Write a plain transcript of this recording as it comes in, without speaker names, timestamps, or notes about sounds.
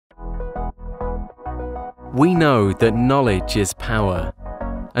We know that knowledge is power,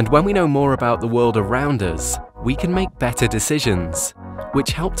 and when we know more about the world around us, we can make better decisions,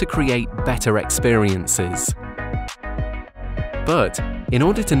 which help to create better experiences. But in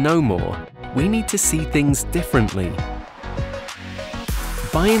order to know more, we need to see things differently.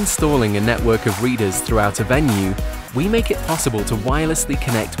 By installing a network of readers throughout a venue, we make it possible to wirelessly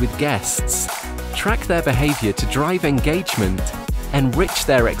connect with guests, track their behaviour to drive engagement, enrich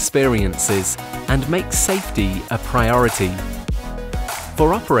their experiences, and make safety a priority.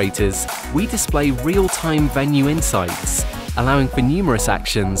 For operators, we display real-time venue insights, allowing for numerous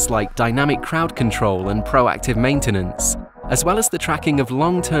actions like dynamic crowd control and proactive maintenance, as well as the tracking of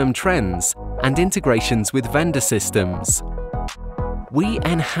long-term trends and integrations with vendor systems. We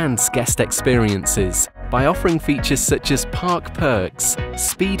enhance guest experiences by offering features such as park perks,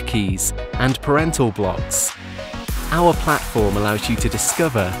 speed keys, and parental blocks. Our platform allows you to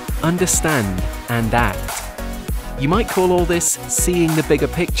discover, understand, and act. You might call all this seeing the bigger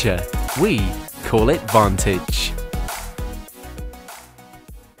picture. We call it Vantage.